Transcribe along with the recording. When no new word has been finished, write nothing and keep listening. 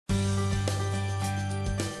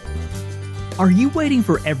Are you waiting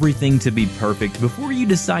for everything to be perfect before you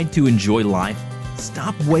decide to enjoy life?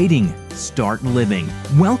 Stop waiting. Start living.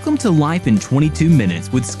 Welcome to Life in 22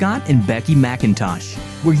 Minutes with Scott and Becky McIntosh,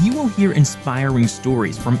 where you will hear inspiring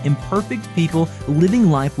stories from imperfect people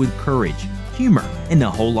living life with courage, humor, and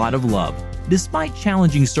a whole lot of love, despite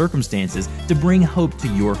challenging circumstances, to bring hope to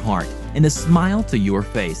your heart and a smile to your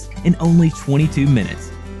face in only 22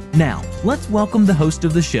 minutes. Now, let's welcome the host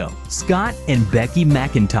of the show, Scott and Becky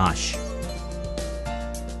McIntosh.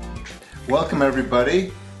 Welcome,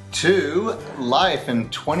 everybody, to Life in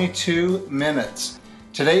 22 Minutes.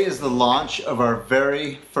 Today is the launch of our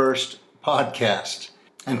very first podcast.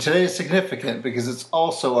 And today is significant because it's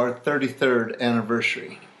also our 33rd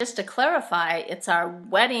anniversary. Just to clarify, it's our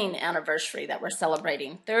wedding anniversary that we're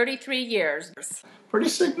celebrating, 33 years. Pretty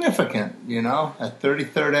significant, you know, a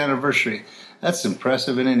 33rd anniversary. That's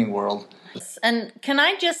impressive in any world. And can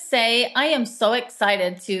I just say, I am so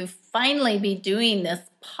excited to finally be doing this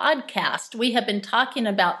podcast. We have been talking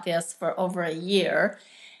about this for over a year,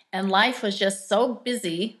 and life was just so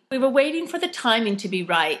busy. We were waiting for the timing to be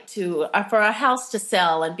right, for our house to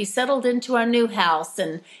sell and be settled into our new house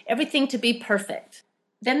and everything to be perfect.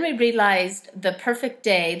 Then we realized the perfect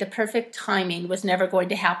day, the perfect timing was never going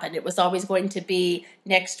to happen. It was always going to be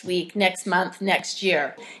next week, next month, next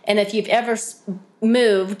year. And if you've ever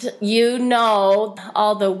moved, you know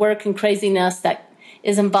all the work and craziness that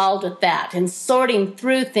is involved with that, and sorting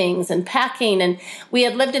through things and packing. And we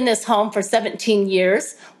had lived in this home for 17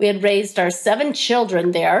 years. We had raised our 7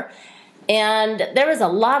 children there. And there was a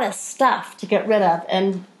lot of stuff to get rid of.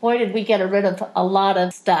 And boy, did we get rid of a lot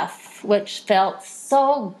of stuff, which felt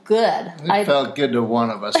so good. It felt good to one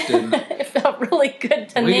of us, didn't it? It felt really good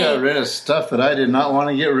to me. We got rid of stuff that I did not want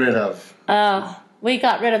to get rid of. We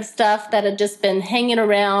got rid of stuff that had just been hanging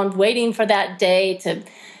around, waiting for that day to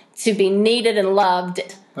be needed and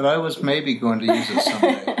loved. But I was maybe going to use it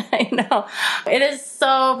someday. I know. It is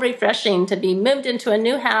so refreshing to be moved into a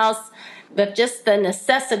new house with just the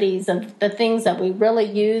necessities of the things that we really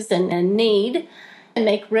use and need, and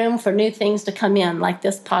make room for new things to come in, like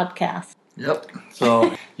this podcast. Yep.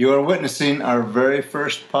 So you are witnessing our very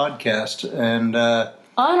first podcast, and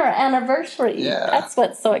on our anniversary. Yeah. That's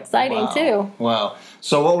what's so exciting, too. Wow.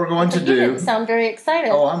 So what we're going to You do... didn't sound very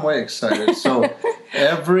excited. Oh, I'm way excited. So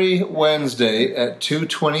every Wednesday at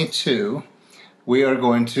 2:22, we are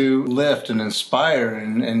going to lift and inspire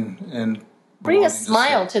and bring a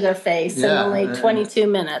smile to their face in only 22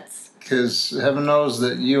 minutes. Because heaven knows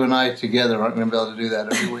that you and I together aren't going to be able to do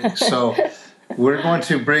that every week. So we're going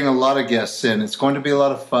to bring a lot of guests in. It's going to be a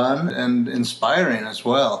lot of fun and inspiring as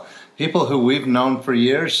well. People who we've known for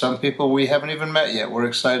years, some people we haven't even met yet. We're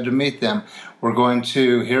excited to meet them. We're going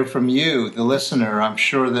to hear from you, the listener. I'm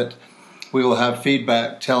sure that we will have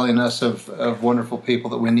feedback telling us of wonderful people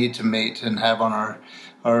that we need to meet and have on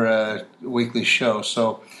our weekly show.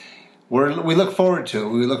 So we look forward to it.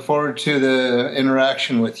 We look forward to the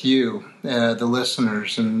interaction with you, the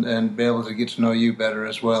listeners, and be able to get to know you better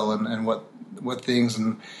as well, and what things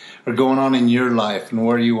are going on in your life and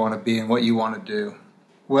where you want to be and what you want to do.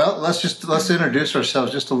 Well, let's introduce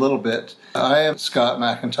ourselves just a little bit. I am Scott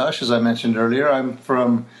McIntosh, as I mentioned earlier. I'm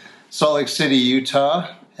from Salt Lake City, Utah,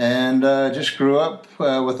 and just grew up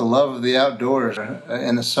with a love of the outdoors.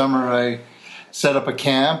 In the summer, I set up a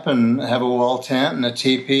camp and have a wall tent and a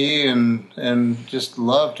teepee, and just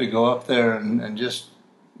love to go up there and just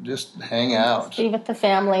hang out. Be with the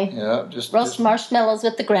family. Yeah, roast marshmallows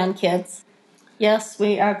with the grandkids. Yes,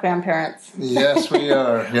 we are grandparents. Yes, we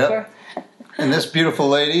are. Yep. And this beautiful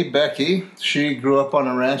lady, Becky, she grew up on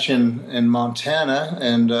a ranch in Montana,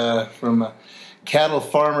 and from a cattle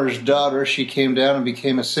farmer's daughter, she came down and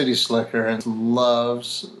became a city slicker and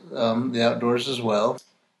loves the outdoors as well.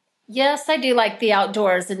 Yes, I do like the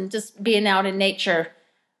outdoors and just being out in nature.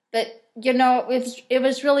 But, you know, it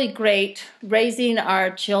was really great raising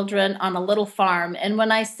our children on a little farm. And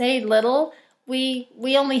when I say little, we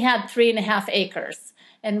only had 3.5 acres.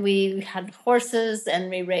 And we had horses,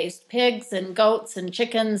 and we raised pigs and goats and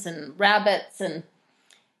chickens and rabbits, and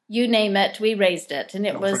you name it, we raised it. And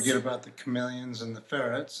Don't forget about the chameleons and the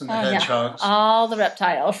ferrets and the hedgehogs. Yeah, all the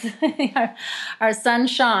reptiles. Our son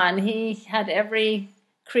Sean, he had every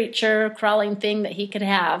creature, crawling thing that he could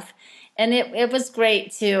have. And it was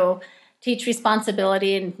great to teach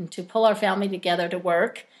responsibility and to pull our family together to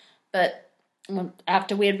work. But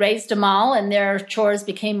after we had raised them all and their chores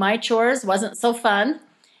became my chores, wasn't so fun.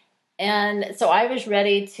 And so I was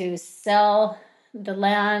ready to sell the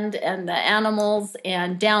land and the animals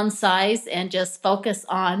and downsize and just focus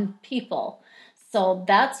on people. So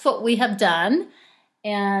that's what we have done.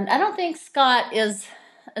 And I don't think Scott is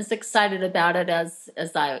as excited about it as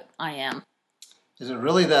I am. Is it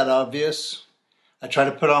really that obvious? I try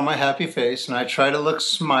to put on my happy face and I try to look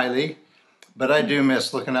smiley, but I do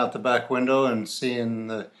miss looking out the back window and seeing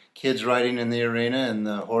the kids riding in the arena and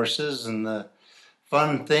the horses and the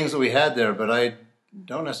fun things that we had there, but I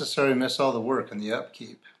don't necessarily miss all the work and the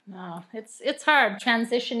upkeep. No, it's hard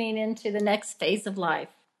transitioning into the next phase of life.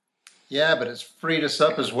 Yeah, but it's freed us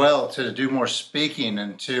up as well to do more speaking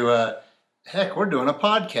and to, heck, we're doing a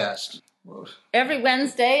podcast. Every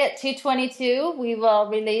Wednesday at 2:22, we will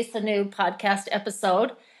release a new podcast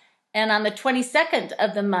episode. And on the 22nd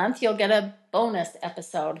of the month, you'll get a bonus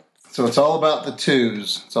episode. So it's all about the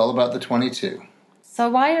twos. It's all about the 22. So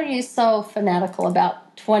why are you so fanatical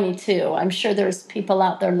about 22? I'm sure there's people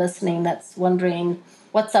out there listening that's wondering,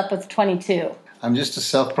 what's up with 22? I'm just a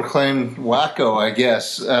self-proclaimed wacko, I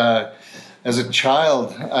guess. As a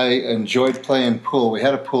child, I enjoyed playing pool. We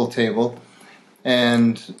had a pool table,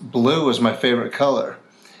 and blue was my favorite color.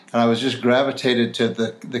 And I was just gravitated to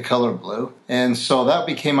the color blue. And so that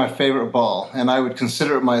became my favorite ball, and I would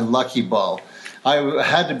consider it my lucky ball. I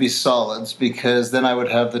had to be solids because then I would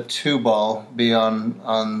have the 2 ball be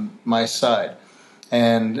on my side.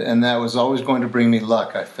 And that was always going to bring me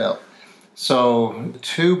luck, I felt. So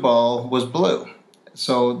 2 ball was blue.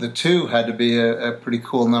 So the 2 had to be a pretty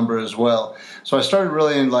cool number as well. So I started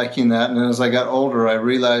really liking that, and as I got older, I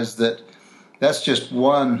realized that that's just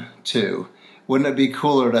 1 2. Wouldn't it be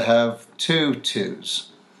cooler to have 2 2s?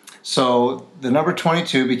 So the number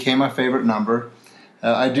 22 became my favorite number.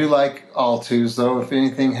 I do like all 2s, though. If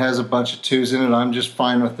anything has a bunch of 2s in it, I'm just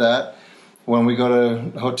fine with that. When we go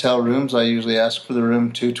to hotel rooms, I usually ask for the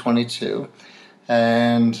room 222.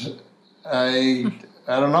 And I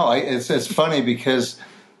don't know. It's funny because,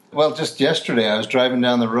 well, just yesterday I was driving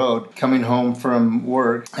down the road, coming home from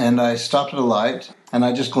work, and I stopped at a light, and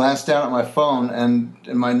I just glanced down at my phone, and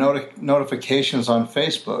in my notifications on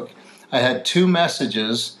Facebook, I had 2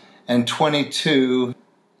 messages and 22,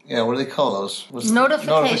 what do they call those?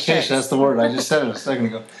 Notifications. That's the word. I just said it a second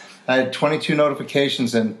ago. I had 22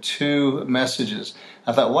 notifications and 2 messages.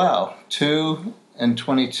 I thought, wow, 2 and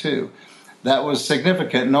 22. That was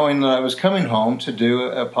significant, knowing that I was coming home to do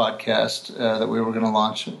a podcast that we were going to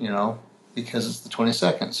launch, because it's the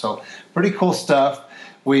 22nd. So pretty cool stuff.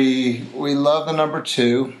 We love the number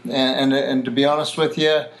 2, and to be honest with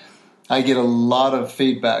you, I get a lot of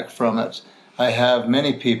feedback from it. I have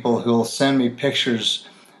many people who will send me pictures.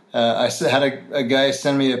 I had a guy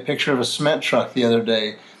send me a picture of a cement truck the other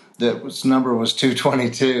day that number was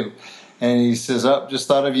 222, and he says, "Oh, just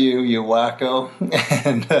thought of you, you wacko."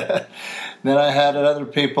 And then I had other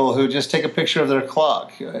people who just take a picture of their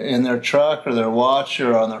clock in their truck or their watch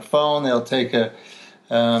or on their phone. They'll take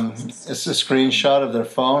it's a screenshot of their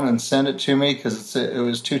phone and send it to me because it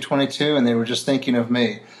was 222 and they were just thinking of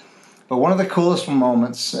me. But one of the coolest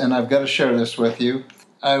moments, and I've got to share this with you,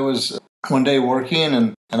 I was one day working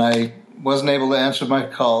and I wasn't able to answer my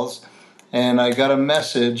calls, and I got a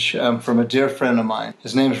message from a dear friend of mine.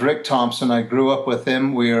 His name's Rick Thompson. I grew up with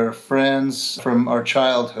him. We are friends from our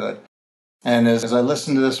childhood. And as I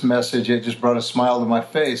listened to this message, it just brought a smile to my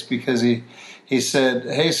face because he said,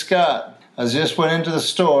 "Hey, Scott, I just went into the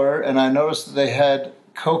store and I noticed that they had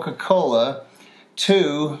Coca-Cola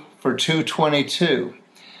 2 for $2.22.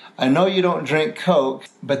 I know you don't drink Coke,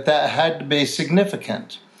 but that had to be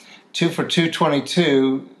significant. 2 for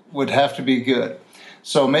 $2.22 would have to be good.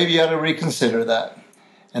 So maybe you ought to reconsider that."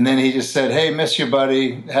 And then he just said, "Hey, miss you,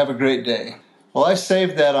 buddy. Have a great day." Well, I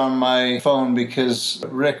saved that on my phone because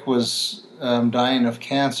Rick was dying of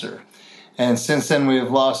cancer. And since then we have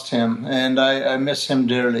lost him, and I miss him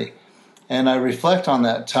dearly. And I reflect on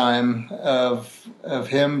that time of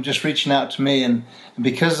him just reaching out to me, and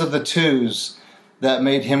because of the 2s, that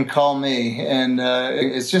made him call me. And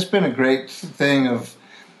it's just been a great thing of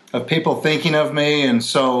people thinking of me. And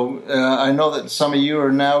so I know that some of you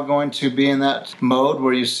are now going to be in that mode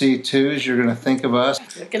where you see 2s, you're going to think of us.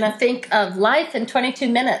 You're going to think of life in 22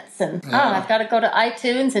 minutes. And I've got to go to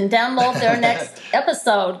iTunes and download their next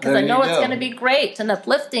episode because I know it's going to be great and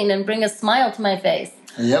uplifting and bring a smile to my face.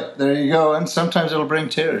 Yep, there you go. And sometimes it'll bring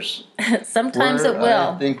tears. Sometimes it will.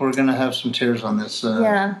 I think we're going to have some tears on this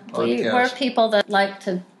podcast. We're people that like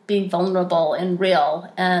to be vulnerable and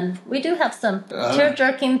real, and we do have some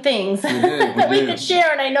tear-jerking things that we could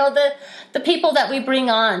share. And I know the people that we bring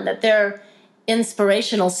on, that they're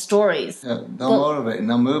inspirational stories. They'll motivate and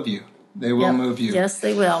they'll move you. They will move you. Yes,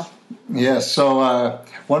 they will. Yes. So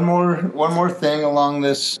one more thing along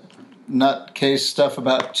this nutcase stuff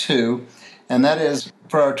about 2, and that is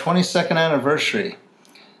for our 22nd anniversary.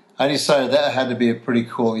 I decided that had to be a pretty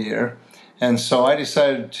cool year. And so I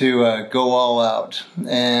decided to go all out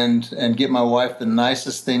and get my wife the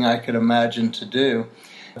nicest thing I could imagine to do.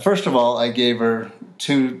 First of all, I gave her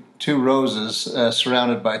two roses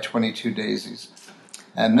surrounded by 22 daisies.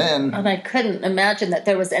 And then... And I couldn't imagine that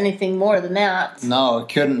there was anything more than that. No, I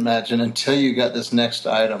couldn't imagine until you got this next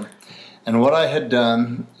item. And what I had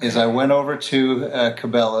done is I went over to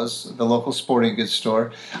Cabela's, the local sporting goods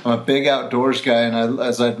store. I'm a big outdoors guy, and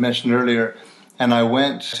as I'd mentioned earlier, and I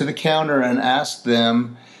went to the counter and asked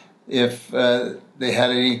them if they had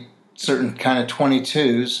any certain kind of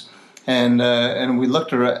 22s. And we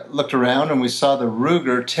looked around and we saw the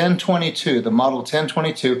Ruger 1022, the model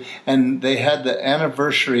 1022, and they had the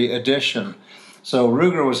anniversary edition. So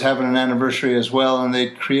Ruger was having an anniversary as well, and they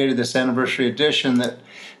created this anniversary edition that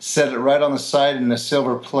set it right on the side in a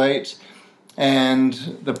silver plate. And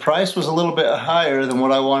the price was a little bit higher than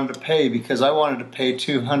what I wanted to pay because I wanted to pay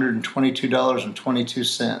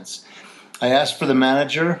 $222.22. I asked for the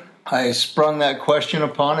manager. I sprung that question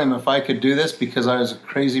upon him if I could do this because I was a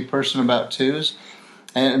crazy person about twos.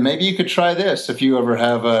 And maybe you could try this if you ever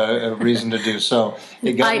have a reason to do so.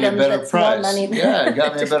 It got me a better price. Yeah, it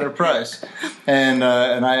got me a better price. And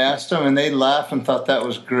I asked them, and they laughed and thought that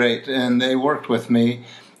was great. And they worked with me.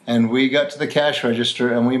 And we got to the cash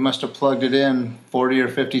register, and we must have plugged it in 40 or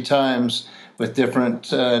 50 times with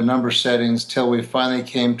different number settings till we finally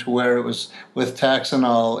came to where it was, with tax and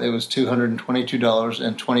all, it was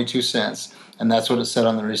 $222.22. And that's what it said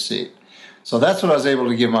on the receipt. So that's what I was able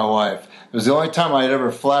to give my wife. It was the only time I had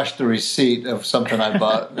ever flashed the receipt of something I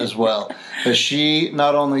bought as well. But she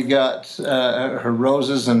not only got her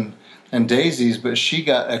roses and daisies, but she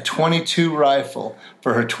got a .22 rifle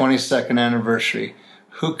for her 22nd anniversary.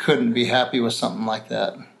 Who couldn't be happy with something like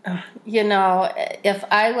that? You know, if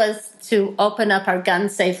I was to open up our gun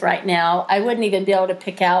safe right now, I wouldn't even be able to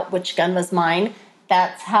pick out which gun was mine.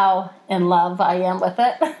 That's how in love I am with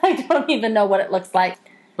it. I don't even know what it looks like.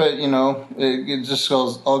 But, you know, it just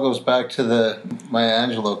all goes back to the Maya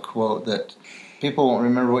Angelou quote that people won't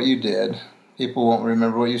remember what you did, people won't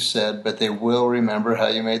remember what you said, but they will remember how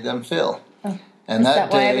you made them feel. And Is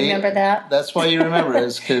that why I remember that? That's why you remember it,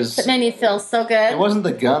 is because it made me feel so good. It wasn't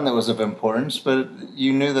the gun that was of importance, but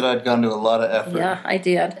you knew that I'd gone to a lot of effort. Yeah, I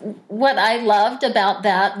did. What I loved about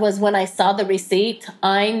that was when I saw the receipt,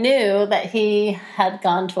 I knew that he had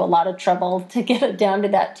gone to a lot of trouble to get it down to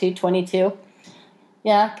that 222.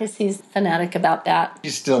 Yeah, because he's fanatic about that.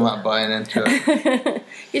 He's still not buying into it.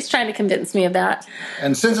 He's trying to convince me of that.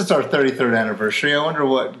 And since it's our 33rd anniversary, I wonder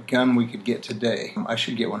what gun we could get today. I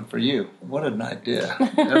should get one for you. What an idea.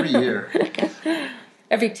 Every year.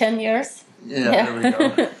 Every 10 years? Yeah, there we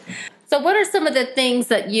go. So what are some of the things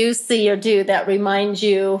that you see or do that remind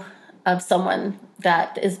you of someone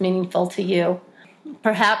that is meaningful to you?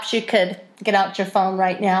 Perhaps you could get out your phone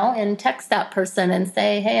right now and text that person and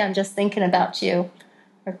say, hey, I'm just thinking about you.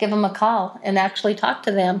 Or give them a call and actually talk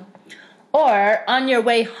to them. Or on your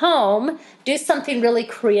way home, do something really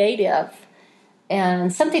creative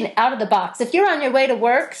and something out of the box. If you're on your way to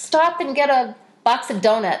work, stop and get a box of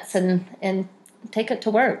donuts and take it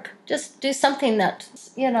to work. Just do something that,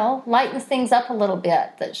 lightens things up a little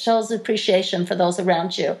bit, that shows appreciation for those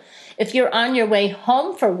around you. If you're on your way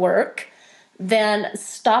home for work, then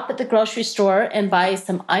stop at the grocery store and buy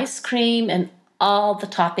some ice cream and all the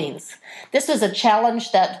toppings. This was a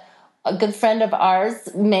challenge that a good friend of ours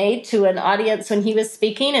made to an audience when he was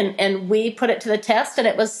speaking, and we put it to the test, and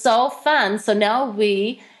it was so fun. So now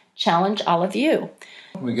we challenge all of you.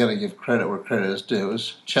 We got to give credit where credit is due.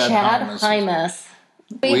 It's Chad Hymas.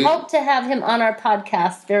 We hope to have him on our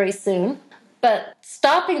podcast very soon. But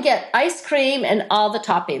stop and get ice cream and all the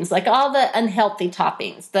toppings, like all the unhealthy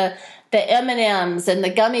toppings, the M&Ms and the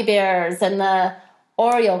gummy bears and the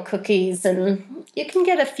Oreo cookies, and you can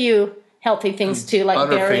get a few healthy things too, like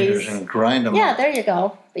berries. And grind them. Yeah, up. There you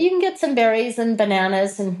go. But you can get some berries and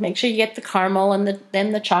bananas, and make sure you get the caramel and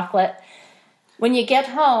then the chocolate. When you get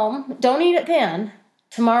home, don't eat it then.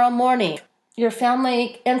 Tomorrow morning, your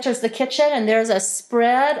family enters the kitchen, and there's a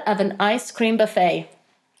spread of an ice cream buffet,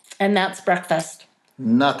 and that's breakfast.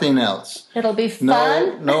 Nothing else. It'll be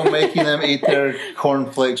fun. No making them eat their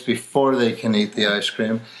cornflakes before they can eat the ice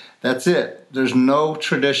cream. That's it. There's no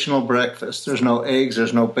traditional breakfast. There's no eggs.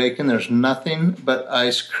 There's no bacon. There's nothing but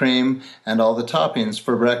ice cream and all the toppings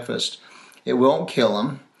for breakfast. It won't kill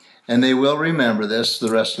them, and they will remember this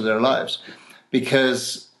the rest of their lives.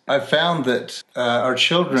 Because I've found that our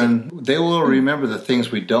children, they will remember the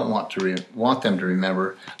things we don't want them to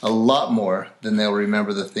remember a lot more than they'll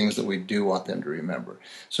remember the things that we do want them to remember.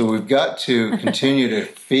 So we've got to continue to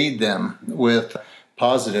feed them with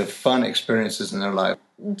positive, fun experiences in their life.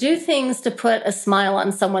 Do things to put a smile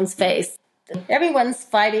on someone's face. Everyone's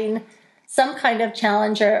fighting some kind of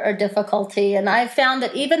challenge or difficulty, and I've found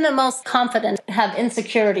that even the most confident have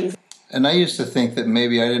insecurities. And I used to think that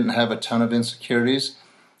maybe I didn't have a ton of insecurities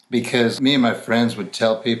because me and my friends would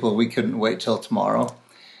tell people we couldn't wait till tomorrow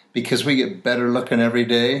because we get better looking every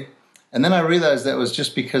day. And then I realized that was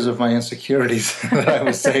just because of my insecurities that I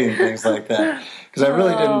was saying things like that, because I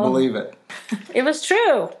really didn't believe it. It was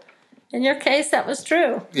true. In your case, that was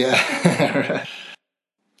true. Yeah.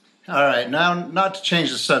 All right. Now, not to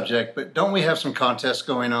change the subject, but don't we have some contests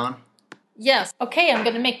going on? Yes. Okay, I'm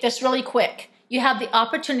going to make this really quick. You have the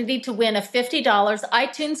opportunity to win a $50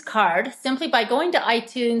 iTunes card simply by going to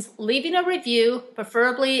iTunes, leaving a review,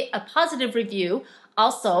 preferably a positive review.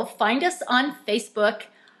 Also, find us on Facebook,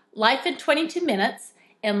 Life in 22 Minutes,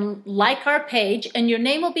 and like our page, and your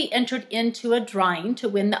name will be entered into a drawing to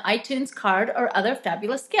win the iTunes card or other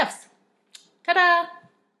fabulous gifts. Ta-da!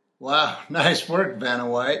 Wow, nice work, Vanna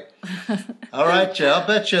White. All right, Jay, I'll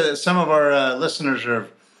bet you that some of our listeners are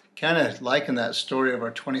kind of liking that story of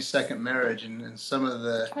our 22nd marriage and some of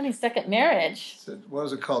the... 22nd marriage? What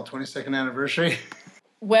was it called, 22nd anniversary?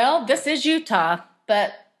 Well, this is Utah,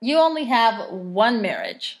 but you only have one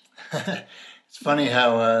marriage. It's funny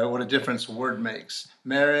how what a difference a word makes.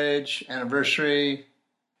 Marriage, anniversary.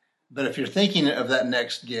 But if you're thinking of that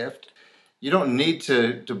next gift, you don't need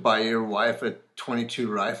to buy your wife a .22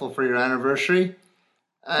 rifle for your anniversary.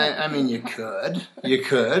 I mean, you could,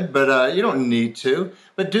 but you don't need to.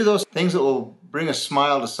 But do those things that will bring a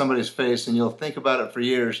smile to somebody's face, and you'll think about it for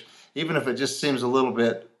years, even if it just seems a little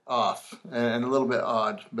bit off and a little bit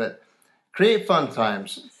odd. But create fun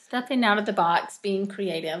times. Stepping out of the box, being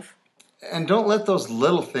creative. And don't let those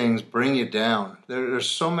little things bring you down. There's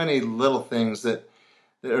so many little things that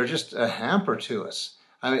are just a hamper to us.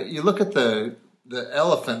 I mean, you look at the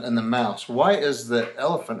elephant and the mouse. Why is the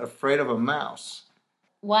elephant afraid of a mouse?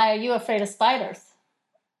 Why are you afraid of spiders?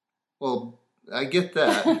 Well, I get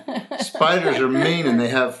that. Spiders are mean and they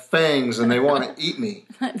have fangs and they want to eat me.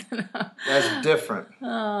 That's different.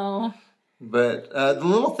 Oh. But the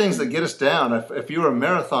little things that get us down, if you were a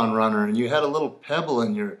marathon runner and you had a little pebble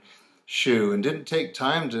in your shoe and didn't take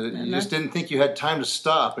time you just didn't think you had time to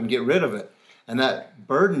stop and get rid of it. And that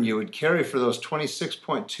burden you would carry for those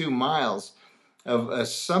 26.2 miles of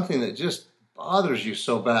something that just bothers you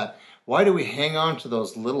so bad. Why do we hang on to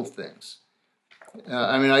those little things?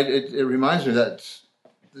 It reminds me of that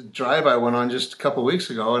the drive I went on just a couple weeks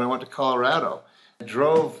ago, and I went to Colorado. I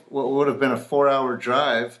drove what would have been a 4-hour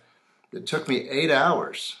drive that took me 8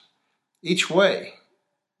 hours each way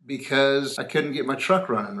because I couldn't get my truck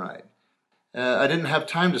running right. I didn't have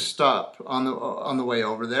time to stop on the way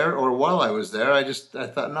over there or while I was there. I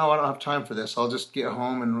thought, no, I don't have time for this. I'll just get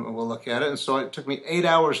home and we'll look at it. And so it took me 8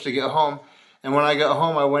 hours to get home. And when I got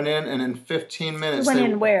home, I went in, and in 15 minutes... You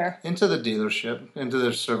went in where? Into the dealership, into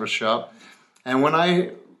their service shop. And when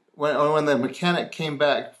the mechanic came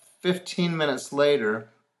back 15 minutes later,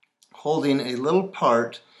 holding a little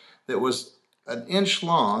part that was an inch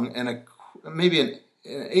long and maybe an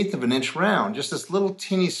eighth of an inch round, just this little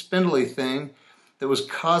teeny spindly thing that was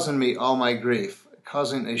causing me all my grief,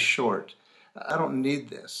 causing a short. I don't need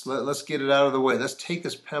this. Let's get it out of the way. Let's take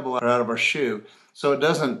this pebble out of our shoe so it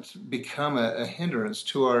doesn't become a hindrance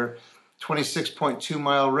to our 26.2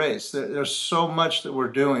 mile race. There's so much that we're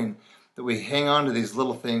doing that we hang on to these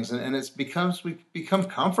little things, and we become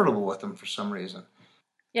comfortable with them for some reason.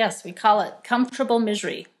 Yes, we call it comfortable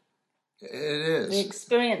misery. It is. We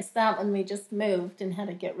experienced that when we just moved and had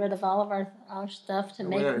to get rid of all of our stuff to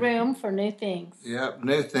make room for new things. Yep,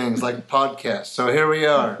 new things like podcasts. So here we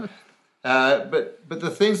are. But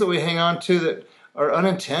the things that we hang on to that are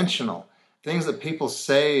unintentional, things that people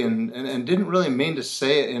say and didn't really mean to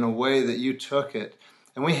say it in a way that you took it,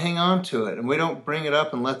 and we hang on to it and we don't bring it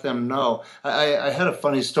up and let them know. I had a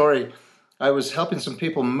funny story. I was helping some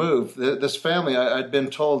people move. This family I'd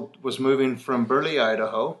been told was moving from Burley,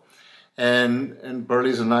 Idaho, and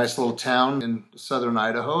Burley's a nice little town in southern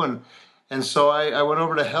Idaho, and so I went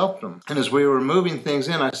over to help them. And as we were moving things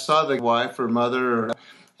in, I saw the wife or mother,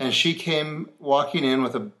 and she came walking in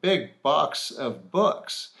with a big box of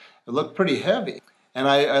books. It looked pretty heavy. And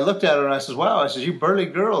I looked at her and I said, wow, I said, you Burley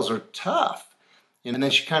girls are tough. And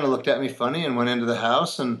then she kind of looked at me funny and went into the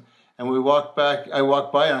house, and we walked back. I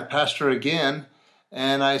walked by and I passed her again,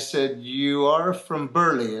 and I said, you are from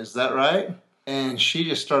Burley, is that right? And she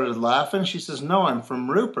just started laughing. She says, no, I'm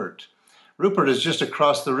from Rupert. Rupert is just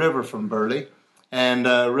across the river from Burley and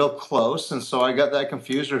real close. And so I got that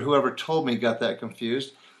confused, or whoever told me got that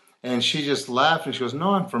confused. And she just laughed and she goes,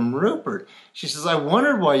 no, I'm from Rupert. She says, I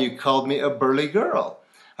wondered why you called me a Burley girl.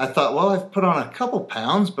 I thought, well, I've put on a couple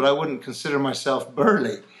pounds, but I wouldn't consider myself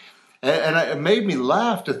Burley. It made me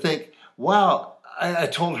laugh to think, wow, I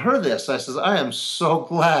told her this. I says, I am so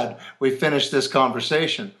glad we finished this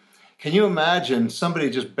conversation. Can you imagine somebody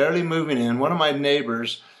just barely moving in, one of my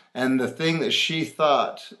neighbors, and the thing that she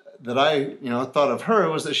thought that I, thought of her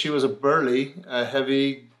was that she was a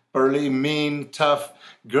heavy, burly, mean, tough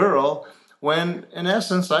girl, when in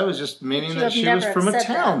essence I was just meaning that she was from a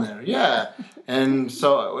town there. Yeah. And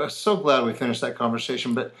so I was so glad we finished that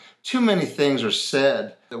conversation. But too many things are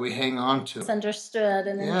said that we hang on to. It's understood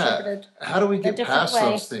and interpreted. How do we get past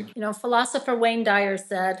those things? Philosopher Wayne Dyer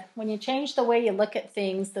said, when you change the way you look at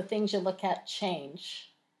things, the things you look at change.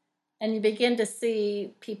 And you begin to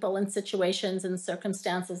see people and situations and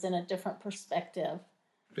circumstances in a different perspective.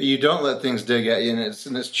 But you don't let things dig at you, and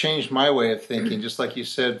it's changed my way of thinking, just like you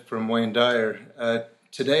said from Wayne Dyer.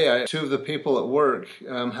 Today, two of the people at work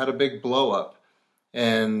had a big blow up,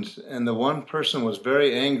 and the one person was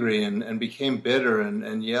very angry and became bitter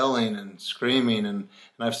and yelling and screaming, and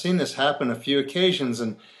I've seen this happen a few occasions,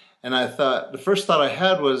 and I thought, the first thought I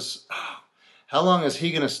had was, how long is he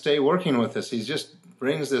going to stay working with us? He just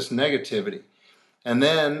brings this negativity. And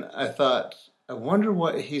then I thought, I wonder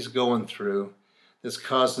what he's going through that's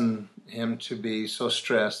causing him to be so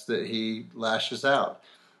stressed that he lashes out.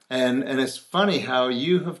 And it's funny how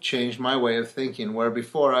you have changed my way of thinking, where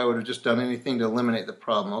before I would have just done anything to eliminate the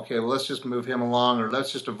problem. Okay, well, let's just move him along, or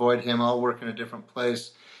let's just avoid him. I'll work in a different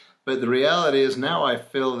place. But the reality is now I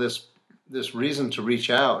feel this reason to reach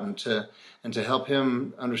out and to help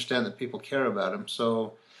him understand that people care about him.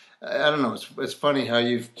 So I don't know. It's funny how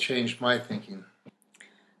you've changed my thinking.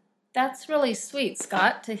 That's really sweet,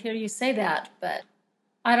 Scott, to hear you say that, but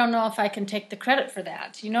I don't know if I can take the credit for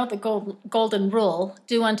that. The golden rule,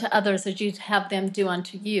 do unto others as you'd have them do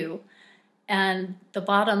unto you. And the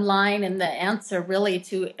bottom line and the answer really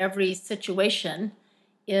to every situation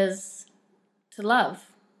is to love,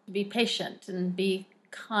 to be patient and be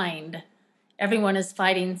kind. Everyone is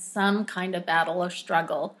fighting some kind of battle or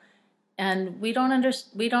struggle, and we don't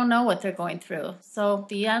know what they're going through. So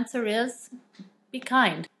the answer is be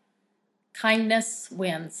kind. Kindness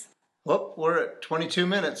wins. Well, we're at 22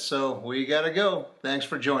 minutes, so we gotta go. Thanks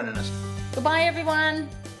for joining us. Goodbye, everyone.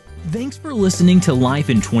 Thanks for listening to Life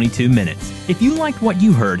in 22 Minutes. If you liked what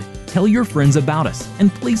you heard, tell your friends about us,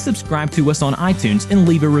 and please subscribe to us on iTunes and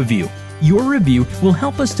leave a review. Your review will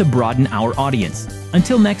help us to broaden our audience.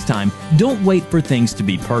 Until next time, don't wait for things to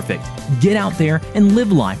be perfect. Get out there and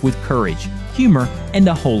live life with courage, humor, and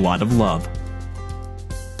a whole lot of love.